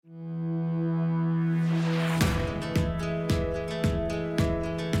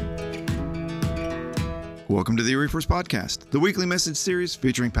Welcome to the Reefers Podcast, the weekly message series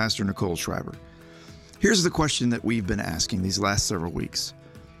featuring Pastor Nicole Schreiber. Here's the question that we've been asking these last several weeks.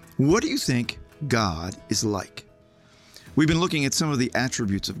 What do you think God is like? We've been looking at some of the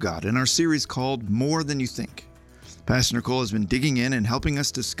attributes of God in our series called More Than You Think. Pastor Nicole has been digging in and helping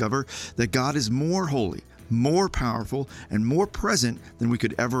us discover that God is more holy, more powerful, and more present than we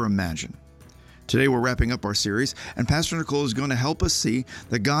could ever imagine. Today we're wrapping up our series, and Pastor Nicole is going to help us see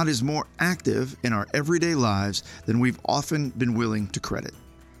that God is more active in our everyday lives than we've often been willing to credit.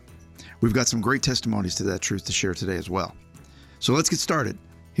 We've got some great testimonies to that truth to share today as well. So let's get started.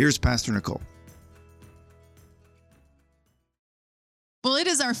 Here's Pastor Nicole. Well, it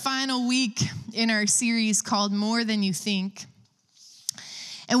is our final week in our series called More Than You Think.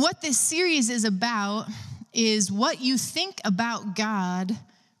 And what this series is about is what you think about God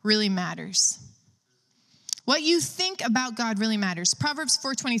really matters. What you think about God really matters. Proverbs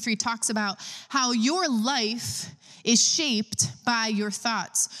 4:23 talks about how your life is shaped by your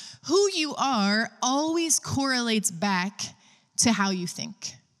thoughts. Who you are always correlates back to how you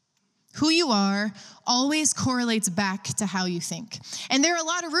think. Who you are always correlates back to how you think. And there are a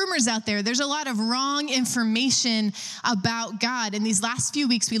lot of rumors out there. There's a lot of wrong information about God. In these last few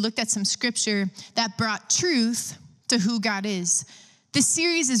weeks, we looked at some scripture that brought truth to who God is. This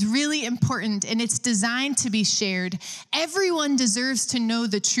series is really important, and it's designed to be shared. Everyone deserves to know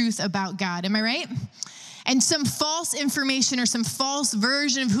the truth about God. Am I right? And some false information or some false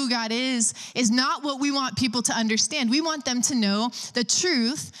version of who God is not what we want people to understand. We want them to know the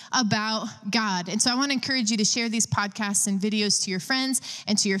truth about God. And so I want to encourage you to share these podcasts and videos to your friends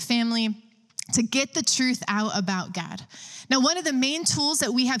and to your family to get the truth out about God. Now, one of the main tools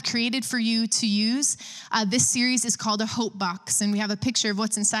that we have created for you to use this series is called a Hope Box, and we have a picture of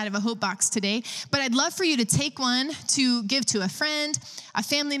what's inside of a Hope Box today. But I'd love for you to take one to give to a friend, a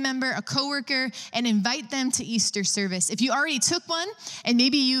family member, a coworker, and invite them to Easter service. If you already took one, and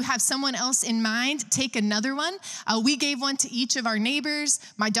maybe you have someone else in mind, take another one. We gave one to each of our neighbors.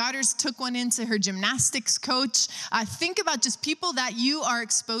 My daughters took one into her gymnastics coach. Think about just people that you are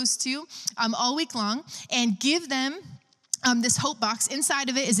exposed to all week long, and give them this Hope Box. Inside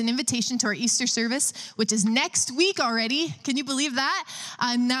of it is an invitation to our Easter service, which is next week already. Can you believe that?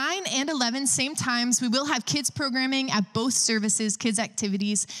 9 and 11, same times. We will have kids programming at both services, kids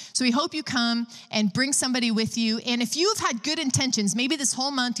activities. So we hope you come and bring somebody with you. And if you've had good intentions, maybe this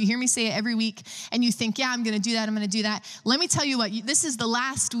whole month, you hear me say it every week, and you think, yeah, I'm going to do that. Let me tell you what, this is the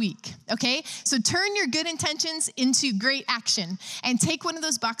last week, okay? So turn your good intentions into great action and take one of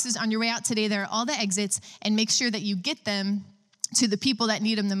those boxes on your way out today. There are all the exits, and make sure that you get them to the people that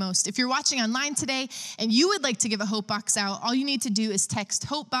need them the most. If you're watching online today and you would like to give a Hope Box out, all you need to do is text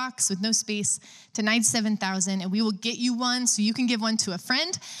Hope Box with no space to 97,000, and we will get you one so you can give one to a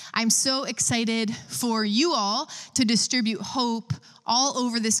friend. I'm so excited for you all to distribute hope all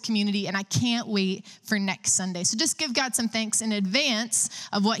over this community, and I can't wait for next Sunday. So just give God some thanks in advance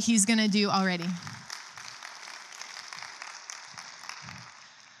of what he's gonna do already.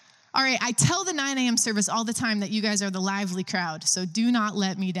 All right, I tell the 9 a.m. service all the time that you guys are the lively crowd, so do not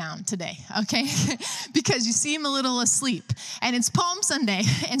let me down today, okay? Because you seem a little asleep, and it's Palm Sunday,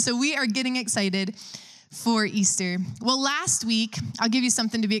 and so we are getting excited for Easter. Well, last week, I'll give you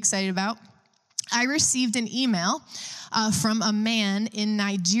something to be excited about. I received an email from a man in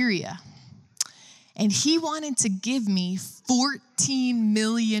Nigeria, and he wanted to give me $14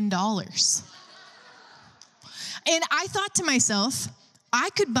 million. And I thought to myself, I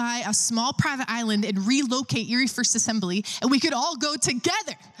could buy a small private island and relocate Erie First Assembly, and we could all go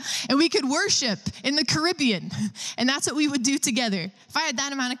together, and we could worship in the Caribbean, and that's what we would do together. If I had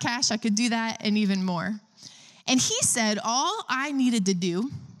that amount of cash, I could do that and even more. And he said all I needed to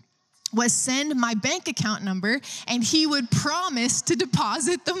do was send my bank account number, and he would promise to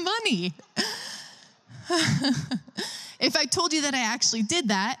deposit the money. If I told you that I actually did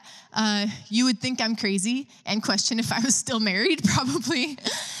that, you would think I'm crazy and question if I was still married, probably.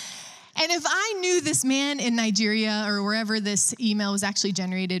 And if I knew this man in Nigeria or wherever this email was actually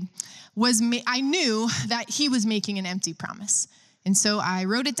generated, I knew that he was making an empty promise. And so I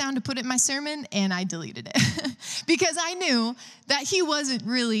wrote it down to put it in my sermon, and I deleted it because I knew that he wasn't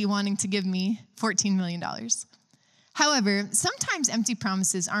really wanting to give me $14 million. However, sometimes empty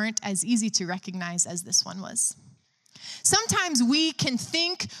promises aren't as easy to recognize as this one was. Sometimes we can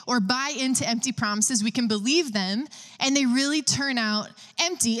think or buy into empty promises, we can believe them, and they really turn out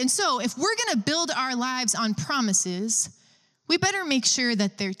empty. And so if we're going to build our lives on promises, we better make sure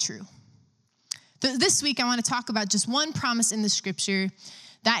that they're true. This week, I want to talk about just one promise in the scripture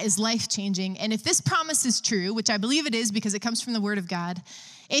that is life-changing. And if this promise is true, which I believe it is because it comes from the Word of God,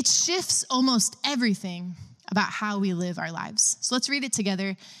 it shifts almost everything about how we live our lives. So let's read it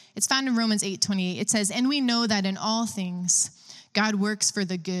together. It's found in Romans 8:28. It says, "And we know that in all things God works for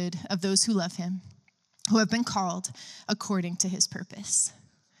the good of those who love him, who have been called according to his purpose."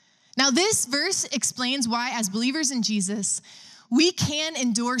 Now, this verse explains why, as believers in Jesus, we can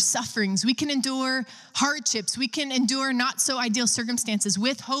endure sufferings, we can endure hardships, we can endure not so ideal circumstances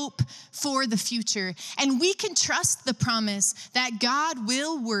with hope for the future. And we can trust the promise that God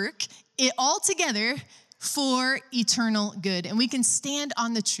will work it all together for eternal good. And we can stand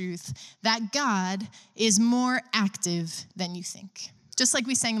on the truth that God is more active than you think. Just like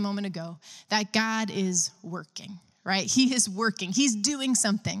we sang a moment ago, that God is working, right? He is working. He's doing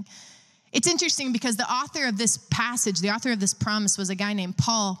something. It's interesting because the author of this passage, the author of this promise, was a guy named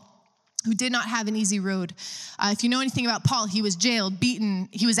Paul, who did not have an easy road. If you know anything about Paul, he was jailed, beaten.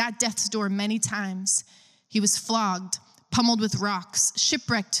 He was at death's door many times. He was flogged, pummeled with rocks,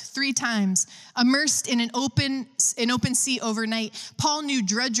 shipwrecked 3 times, immersed in an open sea overnight. Paul knew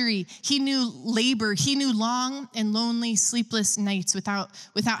drudgery. He knew labor. He knew long and lonely, sleepless nights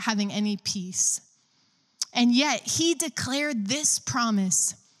without having any peace. And yet he declared this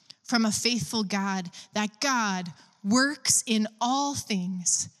promise from a faithful God, that God works in all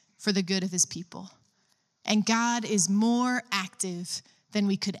things for the good of his people. And God is more active than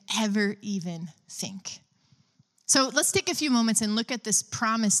we could ever even think. So let's take a few moments and look at this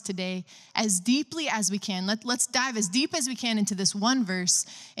promise today as deeply as we can. Let's dive as deep as we can into this one verse,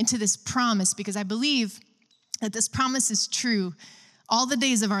 into this promise, because I believe that this promise is true all the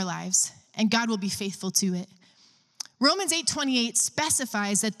days of our lives, and God will be faithful to it. Romans 8:28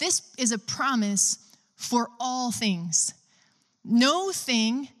 specifies that this is a promise for all things. No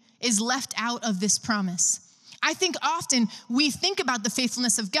thing is left out of this promise. I think often we think about the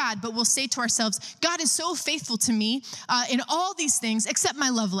faithfulness of God, but we'll say to ourselves, God is so faithful to me in all these things, except my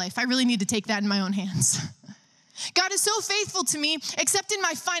love life. I really need to take that in my own hands. God is so faithful to me, except in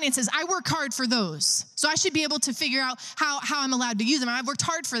my finances. I work hard for those. So I should be able to figure out how I'm allowed to use them. I've worked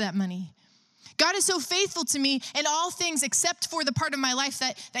hard for that money. God is so faithful to me in all things except for the part of my life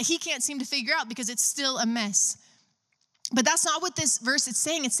that he can't seem to figure out because it's still a mess. But that's not what this verse is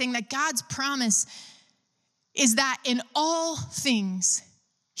saying. It's saying that God's promise is that in all things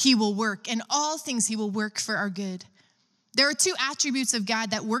he will work. In all things he will work for our good. There are 2 attributes of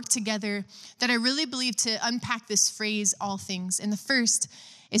God that work together that I really believe to unpack this phrase, all things. And the first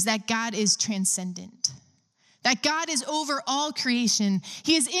is that God is transcendent. That God is over all creation.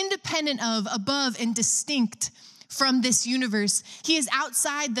 He is independent of, above, and distinct from this universe. He is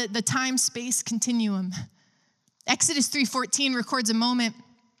outside the time-space continuum. Exodus 3:14 records a moment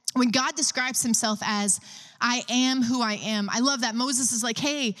when God describes himself as, I am who I am. I love that. Moses is like,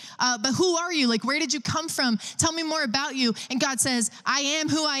 hey, but who are you? Like, where did you come from? Tell me more about you. And God says, I am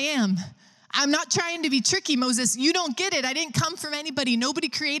who I am. I'm not trying to be tricky, Moses. You don't get it. I didn't come from anybody. Nobody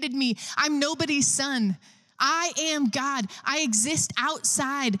created me. I'm nobody's son. I am God. I exist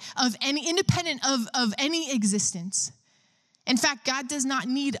outside of independent of any existence. In fact, God does not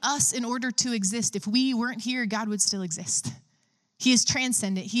need us in order to exist. If we weren't here, God would still exist. He is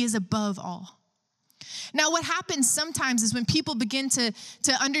transcendent. He is above all. Now, what happens sometimes is when people begin to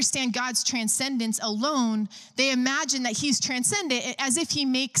understand God's transcendence alone, they imagine that he's transcendent as if he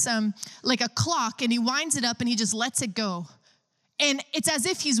makes like a clock and he winds it up and he just lets it go. And it's as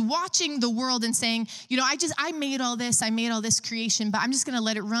if he's watching the world and saying, you know, I made all this creation, but I'm just going to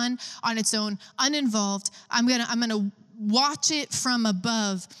let it run on its own, uninvolved. I'm going to watch it from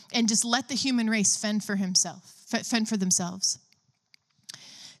above and just let the human race fend for themselves.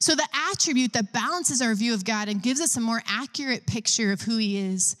 So the attribute that balances our view of God and gives us a more accurate picture of who he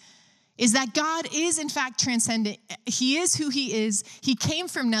is that God is in fact transcendent. He is who he is. He came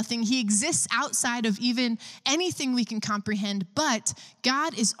from nothing. He exists outside of even anything we can comprehend, but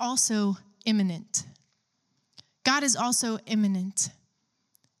God is also immanent. God is also immanent.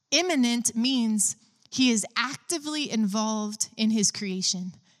 Immanent means he is actively involved in his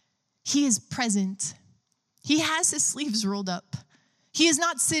creation. He is present. He has his sleeves rolled up. He is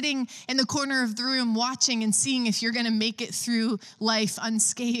not sitting in the corner of the room watching and seeing if you're going to make it through life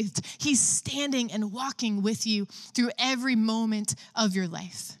unscathed. He's standing and walking with you through every moment of your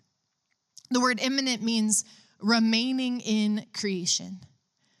life. The word immanent means remaining in creation.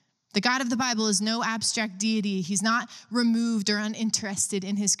 The God of the Bible is no abstract deity. He's not removed or uninterested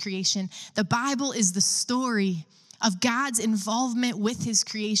in his creation. The Bible is the story of God's involvement with his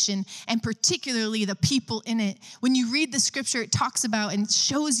creation, and particularly the people in it. When you read the scripture, it talks about and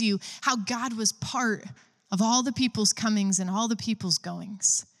shows you how God was part of all the people's comings and all the people's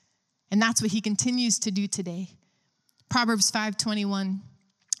goings. And that's what he continues to do today. Proverbs 5:21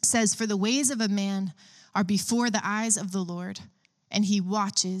 says, "For the ways of a man are before the eyes of the Lord, and he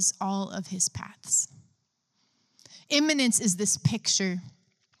watches all of his paths." Imminence is this picture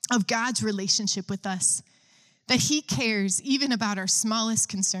of God's relationship with us, that he cares even about our smallest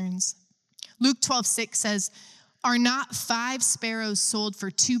concerns. Luke 12:6 says, "Are not 5 sparrows sold for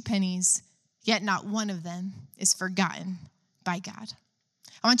 2 pennies, yet not one of them is forgotten by God."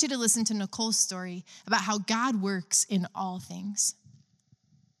 I want you to listen to Nicole's story about how God works in all things.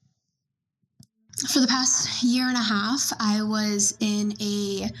 For the past year and a half, I was in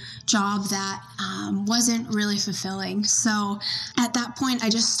a job that wasn't really fulfilling. So at that point, I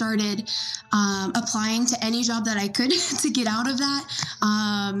just started applying to any job that I could to get out of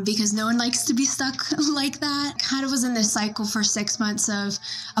that, because no one likes to be stuck like that. Kind of was in this cycle for 6 months of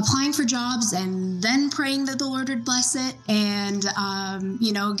applying for jobs and then praying that the Lord would bless it, and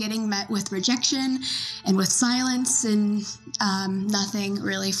getting met with rejection and with silence and nothing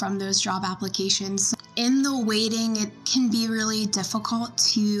really from those job applications. In the waiting, it can be really difficult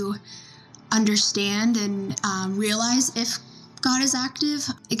to understand and realize if God is active,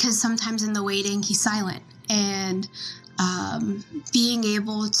 because sometimes in the waiting, he's silent. And being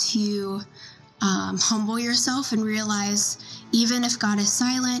able to humble yourself and realize, even if God is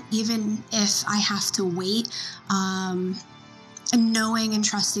silent, even if I have to wait, and knowing and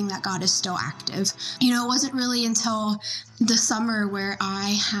trusting that God is still active. It wasn't really until the summer where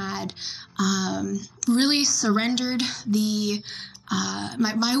I had really surrendered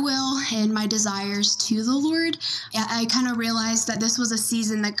my will and my desires to the Lord. I kind of realized that this was a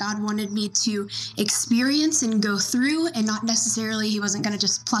season that God wanted me to experience and go through, and not necessarily he wasn't going to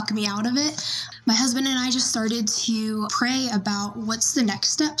just pluck me out of it. My husband and I just started to pray about what's the next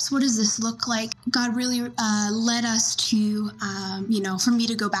steps. What does this look like? God really led us to, for me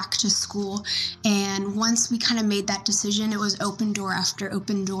to go back to school. And once we kind of made that decision, it was open door after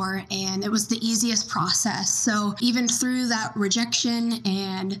open door, and it was the easiest process. So even through that rejection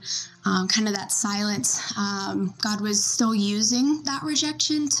and kind of that silence, God was still using that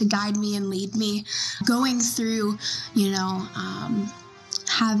rejection to guide me and lead me, going through,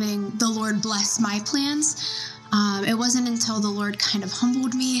 having the Lord bless my plans. It wasn't until the Lord kind of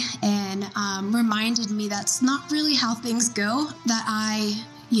humbled me and reminded me that's not really how things go, that I,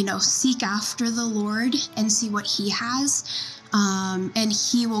 seek after the Lord and see what he has. And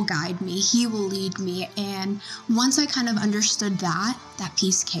he will guide me, he will lead me. And once I kind of understood that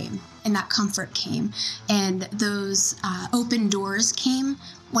peace came and that comfort came, and those open doors came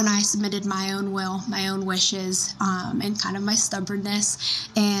when I submitted my own will, my own wishes, and kind of my stubbornness,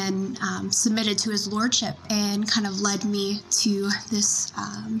 and submitted to his lordship, and kind of led me to this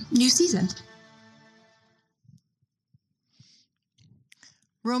new season.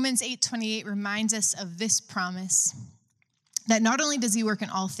 Romans 8:28 reminds us of this promise, that not only does he work in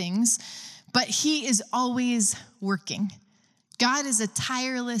all things, but he is always working. God is a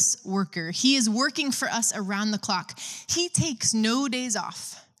tireless worker. He is working for us around the clock. He takes no days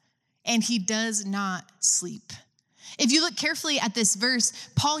off, and he does not sleep. If you look carefully at this verse,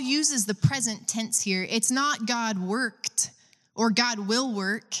 Paul uses the present tense here. It's not God worked or God will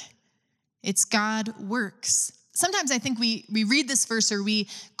work. It's God works. Sometimes I think we read this verse, or we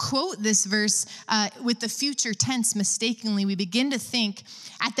quote this verse with the future tense mistakenly. We begin to think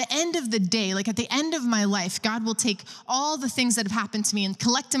at the end of the day, like at the end of my life, God will take all the things that have happened to me and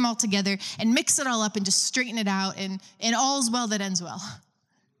collect them all together and mix it all up and just straighten it out, and all's well that ends well.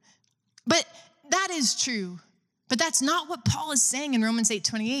 But that is true. But that's not what Paul is saying in Romans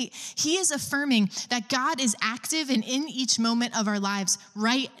 8:28. He is affirming that God is active and in each moment of our lives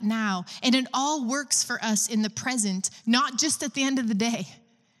right now. And it all works for us in the present, not just at the end of the day.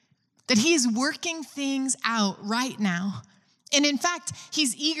 That he is working things out right now. And in fact,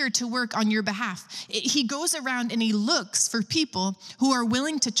 he's eager to work on your behalf. He goes around and he looks for people who are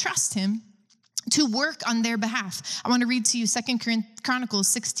willing to trust him to work on their behalf. I want to read to you 2 Chronicles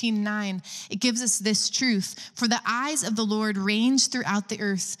 16:9. It gives us this truth. For the eyes of the Lord range throughout the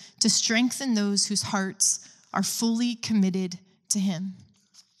earth to strengthen those whose hearts are fully committed to him.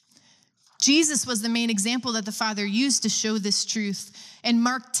 Jesus was the main example that the Father used to show this truth. In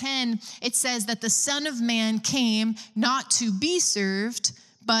Mark 10, it says that the Son of Man came not to be served,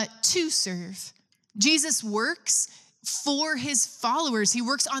 but to serve. Jesus works for his followers. He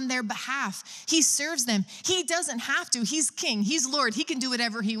works on their behalf. He serves them. He doesn't have to. He's king. He's Lord. He can do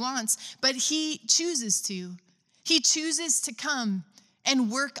whatever he wants, but he chooses to. He chooses to come and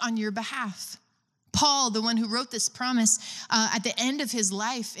work on your behalf, Paul, the one who wrote this promise, at the end of his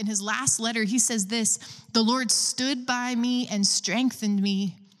life, in his last letter, he says this: "The Lord stood by me and strengthened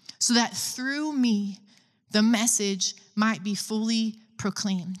me so that through me the message might be fully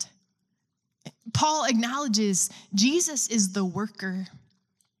proclaimed." Paul acknowledges Jesus is the worker.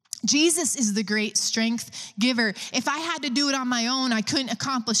 Jesus is the great strength giver. If I had to do it on my own, I couldn't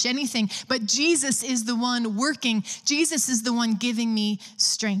accomplish anything. But Jesus is the one working. Jesus is the one giving me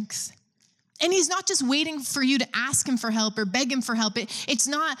strength. And he's not just waiting for you to ask him for help or beg him for help. It's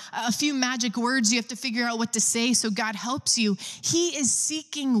not a few magic words you have to figure out what to say so God helps you. He is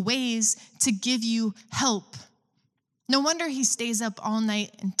seeking ways to give you help. No wonder he stays up all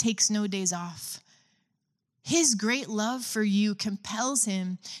night and takes no days off. His great love for you compels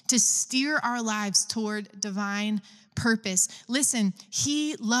him to steer our lives toward divine purpose. Listen,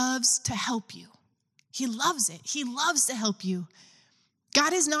 he loves to help you. He loves it. He loves to help you.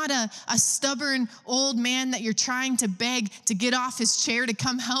 God is not a stubborn old man that you're trying to beg to get off his chair to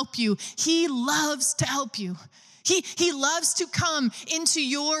come help you. He loves to help you. He loves to come into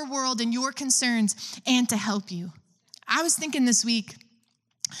your world and your concerns and to help you. I was thinking this week,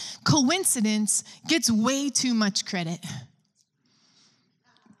 coincidence gets way too much credit.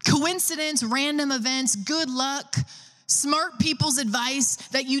 Coincidence, random events, good luck, smart people's advice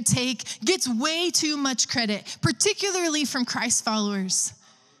that you take gets way too much credit, particularly from Christ followers.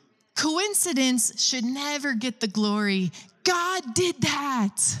 Coincidence should never get the glory. God did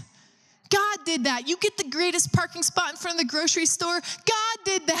that. God did that. You get the greatest parking spot in front of the grocery store. God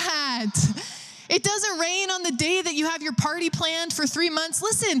did that. It doesn't rain on the day that you have your party planned for 3 months.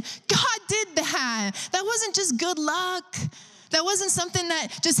 Listen, God did that. That wasn't just good luck. That wasn't something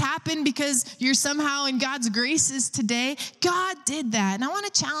that just happened because you're somehow in God's graces today. God did that. And I want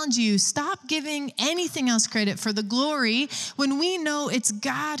to challenge you, stop giving anything else credit for the glory when we know it's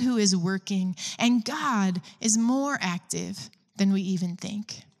God who is working, and God is more active than we even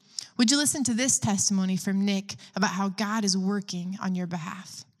think. Would you listen to this testimony from Nick about how God is working on your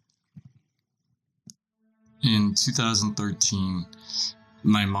behalf? In 2013,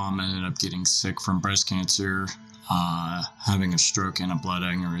 my mom ended up getting sick from breast cancer, having a stroke and a blood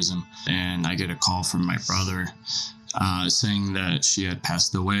aneurysm. And I get a call from my brother saying that she had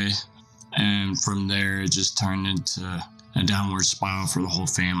passed away. And from there, it just turned into a downward spiral for the whole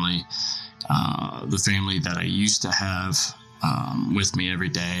family. The family that I used to have with me every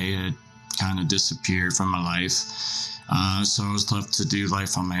day had kind of disappeared from my life. So I was left to do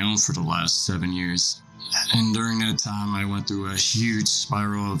life on my own for the last 7 years. And during that time, I went through a huge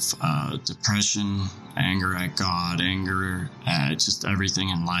spiral of depression, anger at God, anger at just everything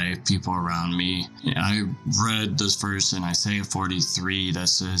in life, people around me. I read this verse in Isaiah 43 that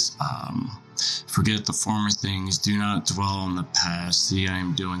says, "Forget the former things, do not dwell on the past. See, I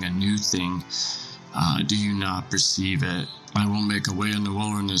am doing a new thing. Do you not perceive it? I will make a way in the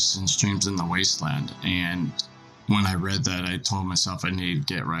wilderness and streams in the wasteland." And when I read that, I told myself I needed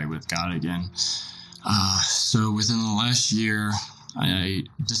to get right with God again. So within the last year, I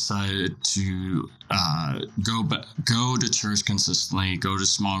decided to go to church consistently, go to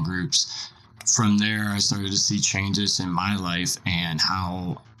small groups. From there, I started to see changes in my life and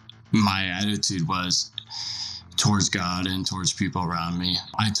how my attitude was towards God and towards people around me.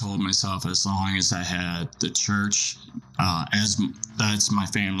 I told myself as long as I had the church, as that's my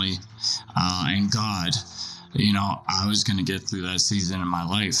family, and God, I was going to get through that season in my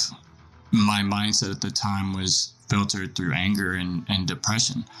life. My mindset at the time was filtered through anger and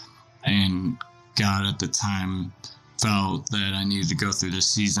depression. And God at the time felt that I needed to go through this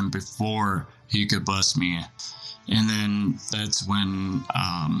season before he could bless me. And then that's when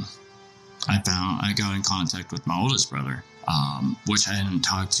I got in contact with my oldest brother, which I hadn't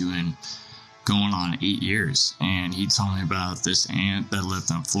talked to in going on 8 years. And he told me about this aunt that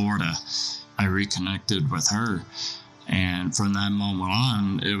lived in Florida. I reconnected with her. And from that moment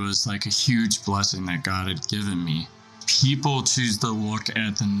on, it was like a huge blessing that God had given me. People choose to look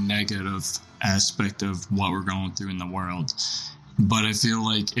at the negative aspect of what we're going through in the world. But I feel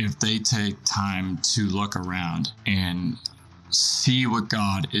like if they take time to look around and see what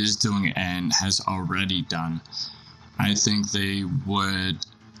God is doing and has already done, I think they would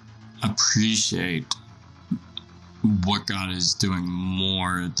appreciate what God is doing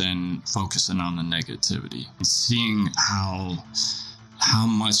more than focusing on the negativity. Seeing how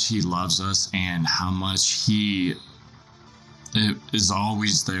much he loves us and how much he is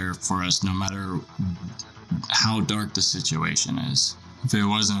always there for us no matter how dark the situation is. If it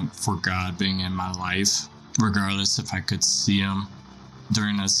wasn't for God being in my life, regardless if I could see him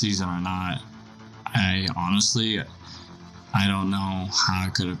during that season or not, I don't know how I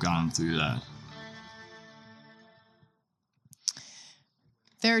could have gotten through that.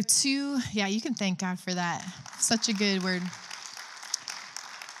 There are two, you can thank God for that. Such a good word.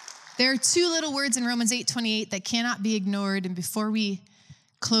 There are two little words in Romans 8:28 that cannot be ignored. And before we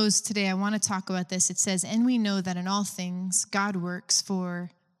close today, I want to talk about this. It says, and we know that in all things, God works for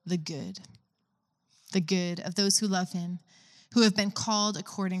the good of those who love him, who have been called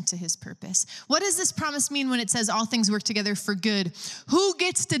according to his purpose. What does this promise mean when it says all things work together for good? Who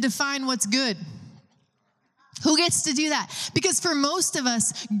gets to define what's good? Who gets to do that? Because for most of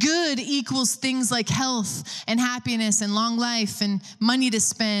us, good equals things like health and happiness and long life and money to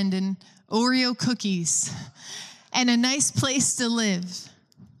spend and Oreo cookies and a nice place to live.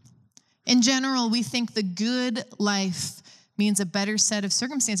 In general, we think the good life means a better set of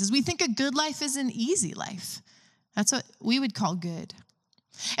circumstances. We think a good life is an easy life. That's what we would call good.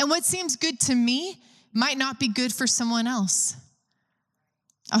 And what seems good to me might not be good for someone else.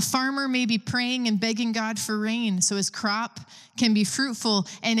 A farmer may be praying and begging God for rain so his crop can be fruitful.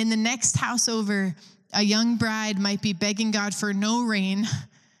 And in the next house over, a young bride might be begging God for no rain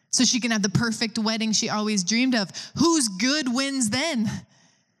so she can have the perfect wedding she always dreamed of. Whose good wins then?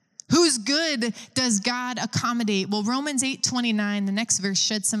 Whose good does God accommodate? Well, Romans 8:29, the next verse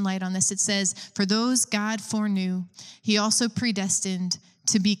sheds some light on this. It says, for those God foreknew, he also predestined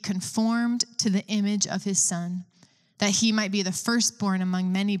to be conformed to the image of his Son, that he might be the firstborn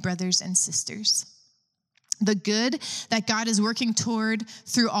among many brothers and sisters. The good that God is working toward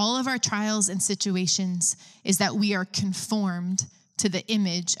through all of our trials and situations is that we are conformed to the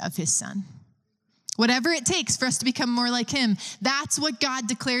image of his Son. Whatever it takes for us to become more like him, that's what God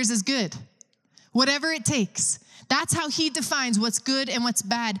declares as good. Whatever it takes. That's how he defines what's good and what's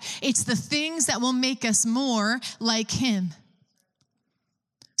bad. It's the things that will make us more like him.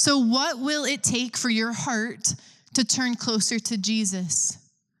 So what will it take for your heart to turn closer to Jesus?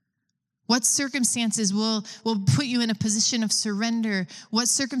 What circumstances will put you in a position of surrender? What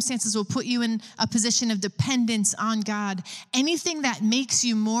circumstances will put you in a position of dependence on God? Anything that makes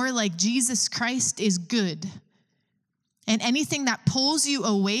you more like Jesus Christ is good. And anything that pulls you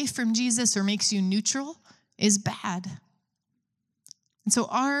away from Jesus or makes you neutral is bad. And so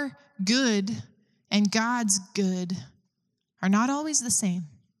our good and God's good are not always the same.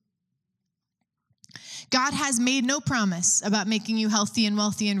 God has made no promise about making you healthy and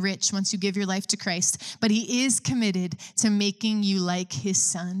wealthy and rich once you give your life to Christ, but he is committed to making you like his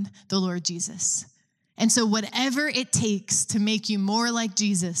Son, the Lord Jesus. And so whatever it takes to make you more like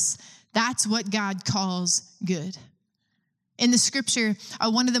Jesus, that's what God calls good. In the scripture,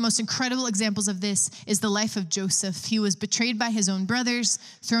 one of the most incredible examples of this is the life of Joseph. He was betrayed by his own brothers,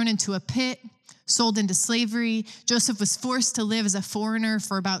 thrown into a pit, sold into slavery. Joseph was forced to live as a foreigner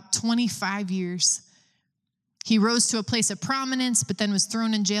for about 25 years. He rose to a place of prominence, but then was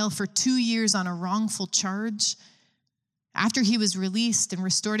thrown in jail for 2 years on a wrongful charge. After he was released and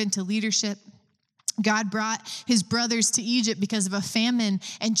restored into leadership, God brought his brothers to Egypt because of a famine,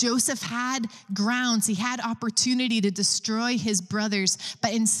 and Joseph had grounds. He had opportunity to destroy his brothers,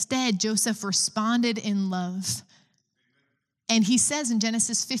 but instead Joseph responded in love. And he says in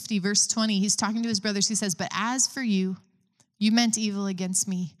Genesis 50, verse 20, he's talking to his brothers, he says, but as for you, you meant evil against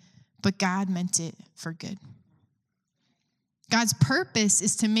me, but God meant it for good. God's purpose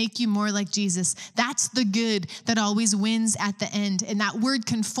is to make you more like Jesus. That's the good that always wins at the end. And that word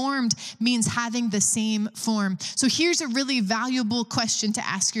conformed means having the same form. So here's a really valuable question to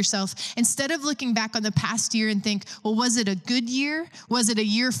ask yourself. Instead of looking back on the past year and think, well, was it a good year? Was it a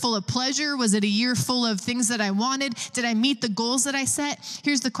year full of pleasure? Was it a year full of things that I wanted? Did I meet the goals that I set?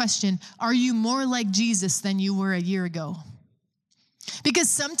 Here's the question. Are you more like Jesus than you were a year ago? Because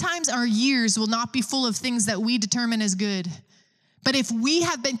sometimes our years will not be full of things that we determine as good. But if we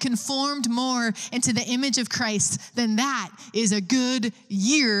have been conformed more into the image of Christ, then that is a good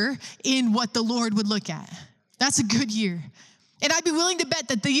year in what the Lord would look at. That's a good year. And I'd be willing to bet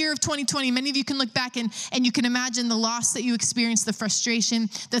that the year of 2020, many of you can look back and you can imagine the loss that you experienced, the frustration,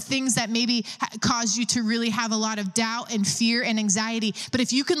 the things that maybe caused you to really have a lot of doubt and fear and anxiety. But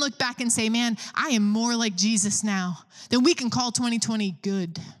if you can look back and say, man, I am more like Jesus now, then we can call 2020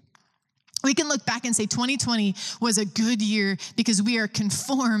 good. We can look back and say 2020 was a good year because we are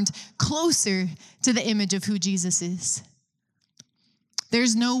conformed closer to the image of who Jesus is.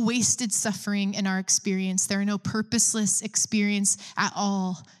 There's no wasted suffering in our experience. There are no purposeless experience at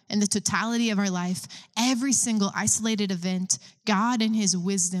all in the totality of our life. Every single isolated event, God in his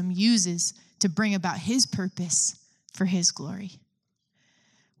wisdom uses to bring about his purpose for his glory.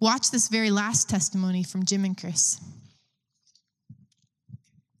 Watch this very last testimony from Jim and Chris.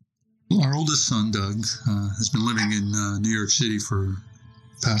 Our oldest son, Doug, has been living in New York City for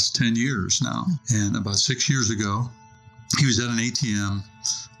the past 10 years now. And about 6 years ago, he was at an ATM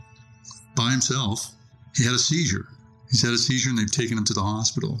by himself. He had a seizure. He's had a seizure, and they've taken him to the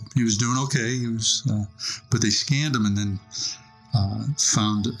hospital. He was doing okay. But they scanned him and then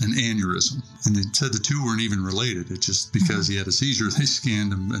found an aneurysm. And they said the two weren't even related. It's just because he had a seizure, they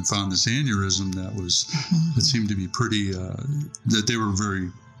scanned him and found this aneurysm that seemed to be pretty, that they were very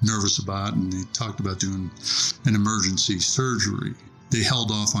nervous about, and they talked about doing an emergency surgery. They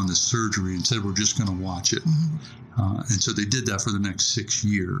held off on the surgery and said, we're just going to watch it. And so they did that for the next 6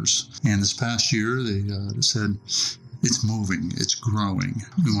 years. And this past year, they said, it's moving, it's growing.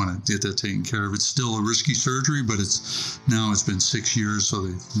 We want to get that taken care of. It's still a risky surgery, but it's been 6 years, so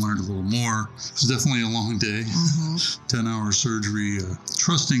they've learned a little more. It's definitely a long day, 10-hour surgery,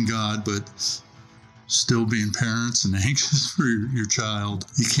 trusting God, but still being parents and anxious for your child.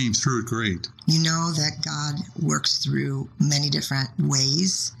 He came through it great. You know that God works through many different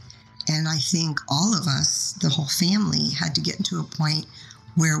ways. And I think all of us, the whole family, had to get into a point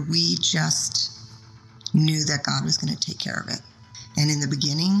where we just knew that God was going to take care of it. And in the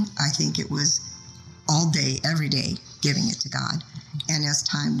beginning, I think it was all day, every day, giving it to God. And as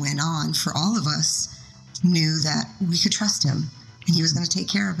time went on, for all of us, knew that we could trust him and he was going to take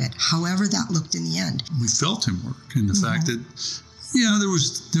care of it, however that looked in the end. We felt him work, and the fact that,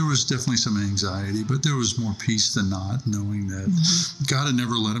 there was definitely some anxiety, but there was more peace than not, knowing that God had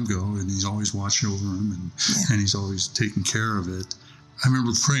never let him go, and he's always watching over him, and he's always taking care of it. I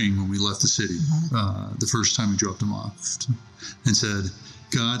remember praying when we left the city, the first time we dropped him off, and said,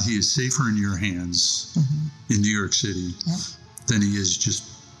 God, he is safer in your hands in New York City than he is just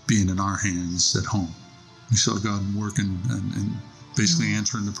being in our hands at home. We saw God working and basically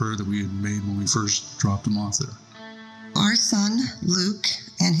answering the prayer that we had made when we first dropped him off there. Our son, Luke,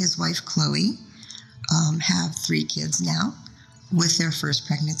 and his wife, Chloe, have 3 kids now with their first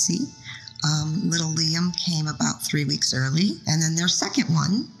pregnancy. Little Liam came about 3 weeks early, and then their second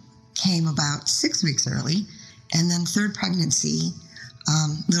one came about 6 weeks early, and then third pregnancy,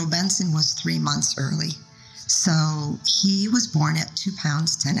 little Benson was 3 months early. So he was born at 2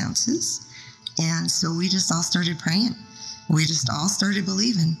 pounds, 10 ounces, and so we just all started praying. We just all started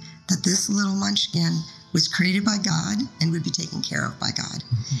believing that this little munchkin was created by God and would be taken care of by God.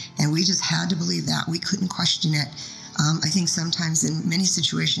 And we just had to believe that. We couldn't question it. I think sometimes in many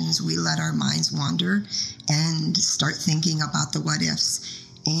situations we let our minds wander and start thinking about the what ifs.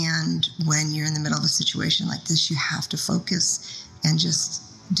 And when you're in the middle of a situation like this, you have to focus and just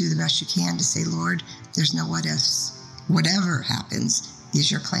do the best you can to say, Lord, there's no what ifs. Whatever happens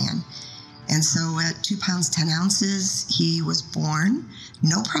is your plan. And so at 2 pounds, 10 ounces, he was born.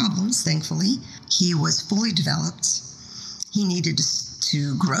 No problems, thankfully. He was fully developed. He needed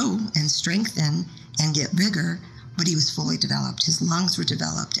to grow and strengthen and get bigger, but he was fully developed. His lungs were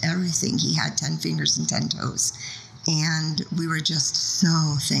developed, everything. He had 10 fingers and 10 toes. And we were just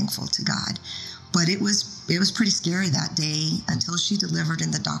so thankful to God. But it was pretty scary that day until she delivered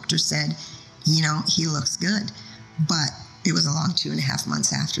and the doctor said, he looks good. But it was a long 2.5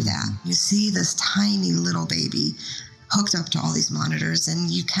 months after that. You see this tiny little baby hooked up to all these monitors, and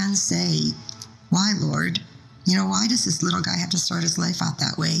you can say, why, Lord? Why does this little guy have to start his life out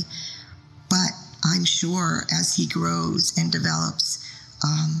that way? But I'm sure as he grows and develops,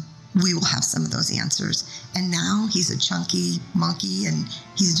 we will have some of those answers. And now he's a chunky monkey, and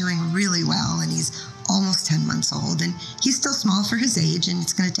he's doing really well, and he's almost 10 months old, and he's still small for his age, and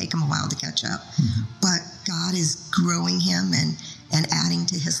it's going to take him a while to catch up. But God is growing him and adding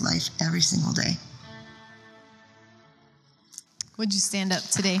to his life every single day. Would you stand up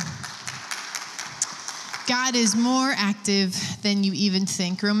today? God is more active than you even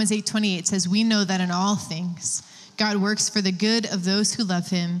think. Romans 8:28 says, we know that in all things, God works for the good of those who love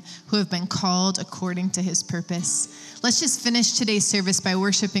him, who have been called according to his purpose. Let's just finish today's service by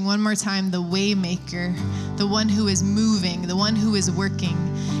worshiping one more time the Waymaker, the one who is moving, the one who is working.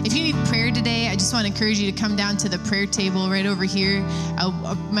 If you need prayer today, I just want to encourage you to come down to the prayer table right over here.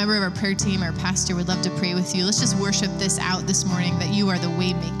 A member of our prayer team, our pastor, would love to pray with you. Let's just worship this out this morning, that you are the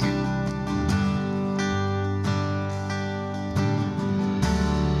Waymaker.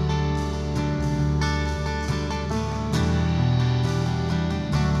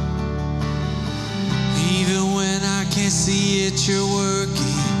 See it, you're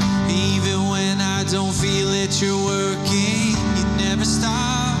working. Even when I don't feel it, you're working. You never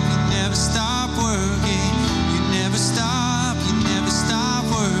stop working. You never stop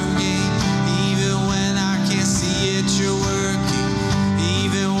working. Even when I can't see it, you're working.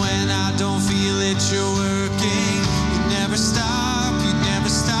 Even when I don't feel it, you're working. You never stop working. You never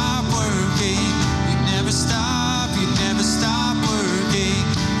stop working.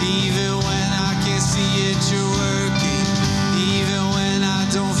 Even when I can't see it, you're working.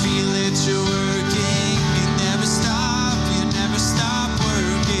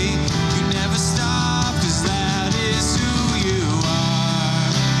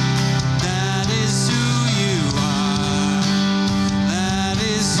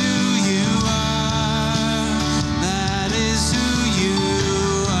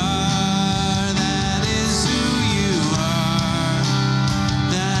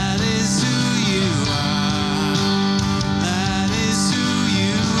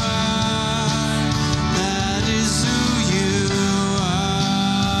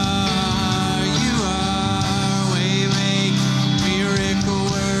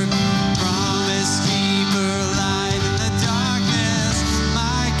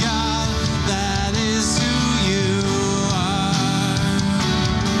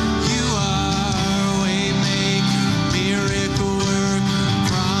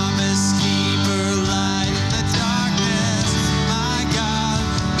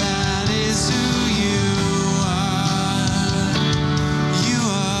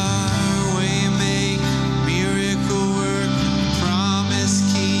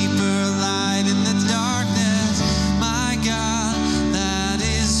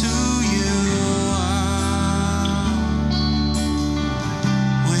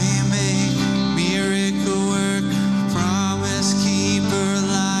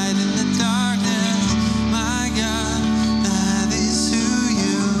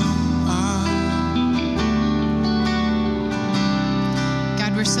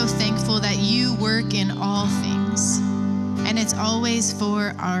 we're so thankful that you work in all things, and it's always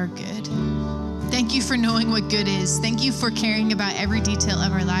for our good. Thank you for knowing what good is. Thank you for caring about every detail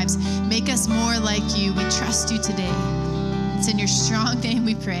of our lives. Make us more like you. We trust you today. It's in your strong name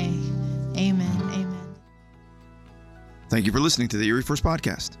we pray. Amen. Amen. Thank you for listening to the Erie First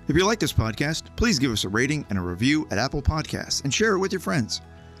Podcast. If you like this podcast, please give us a rating and a review at Apple Podcasts and share it with your friends.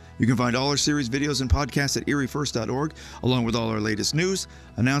 You can find all our series videos and podcasts at eriefirst.org, along with all our latest news,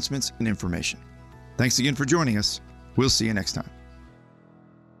 announcements, and information. Thanks again for joining us. We'll see you next time.